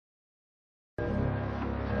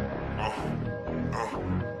Hey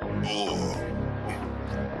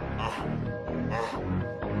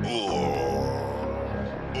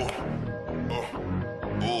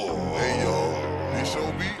yo, this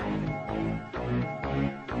your beat?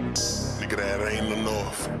 Nigga, that ain't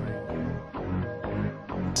enough.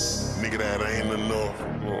 Nigga, that ain't enough.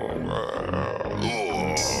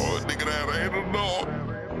 Nigga, that ain't enough.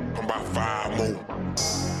 Come by 5 more.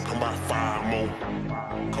 Come by 5 more.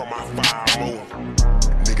 Come by 5 more.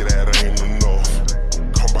 Nigga, that ain't enough.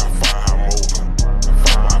 Come by 5 more.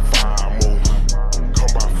 5 more.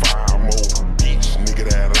 Come by 5 more. Bitch, nigga,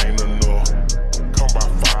 that ain't enough. Come by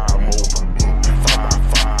 5 more.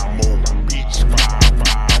 5 more. Bitch,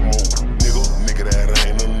 5 more. Nigga, that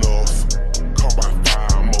ain't enough. Come by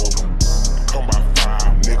 5 more. Come by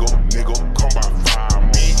 5, nigga, come by 5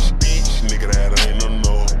 more. Bitch, nigga, that ain't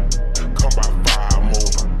enough. Come by 5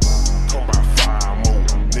 more. Come by 5 more.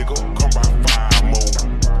 Nigga, come by 5 more.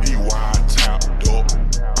 He wide tapped up.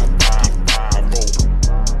 I 5-0.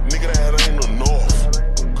 Nigga, that ain't enough.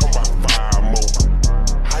 Come by 5 more.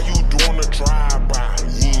 How you doing the drive-by?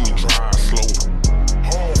 You ain't drive slow.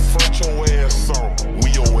 I'ma front your ass on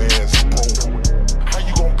when your ass broke. How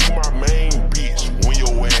you gon' be my main bitch when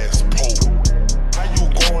your ass poke? How you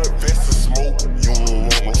gon' invest in smoke? You don't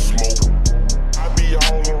want no smoke. I be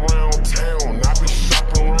all around town, I be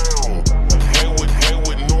shopping around. Play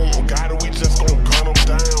with Nook Gotti, we just gon' gun them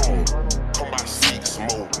down. Come by 6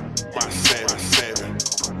 more, by 7.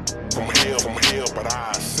 From hell, but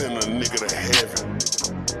I send a nigga to heaven.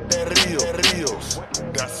 That is,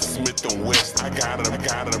 that's a Smith & West. I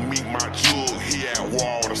gotta meet my jug here at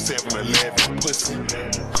Wall, the 7-Eleven. Pussy,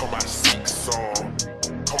 come by 6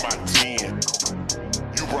 come by 10.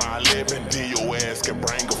 You brought 11, then your ass can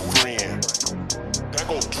bring a friend. That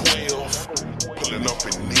go 12, pulling up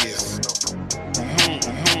in this. Nook,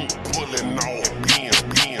 pulling off,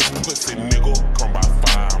 beans, pussy nigga. Come by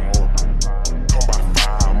 5 more. Come by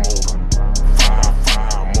 5 more.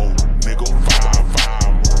 5 more, nigga. 5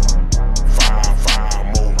 more. 5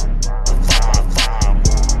 more. 5 more. 5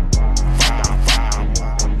 more.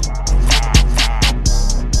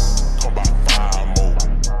 Come by 5 more.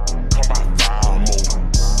 Come by 5 more.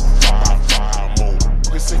 5 more.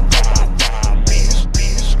 Pussy, come by 5 more.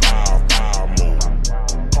 Bitch, 5 more.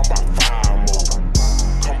 Come by 5 more.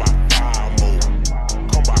 Come by 5 more.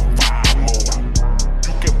 Come by 5 more.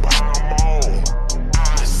 You can buy them all. I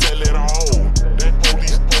sell it all. That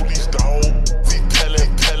police dog. We tell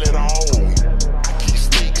it all. I keep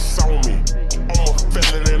sticks on me. I'm a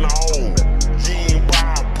felon and all. You ain't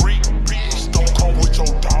buy a brick, bitch. Don't come with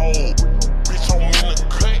your dog. Bitch, I'm in the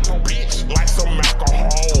cut, bitch, like some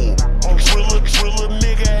alcohol. I'm driller,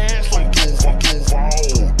 nigga ass. I'm Duval.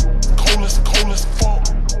 Cold as fuck.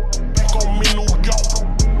 Back on me, New York.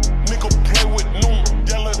 Nigga play with Nook,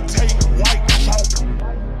 yellow tape, white chalk.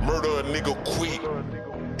 Murder a nigga quick,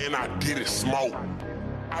 and I did it smoke.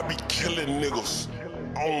 I be killing niggas,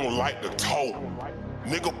 I don't like to talk.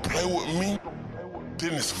 Nigga play with me,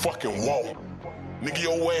 then it's fucking walk. Nigga,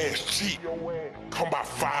 your ass cheap, come by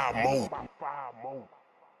 5 more.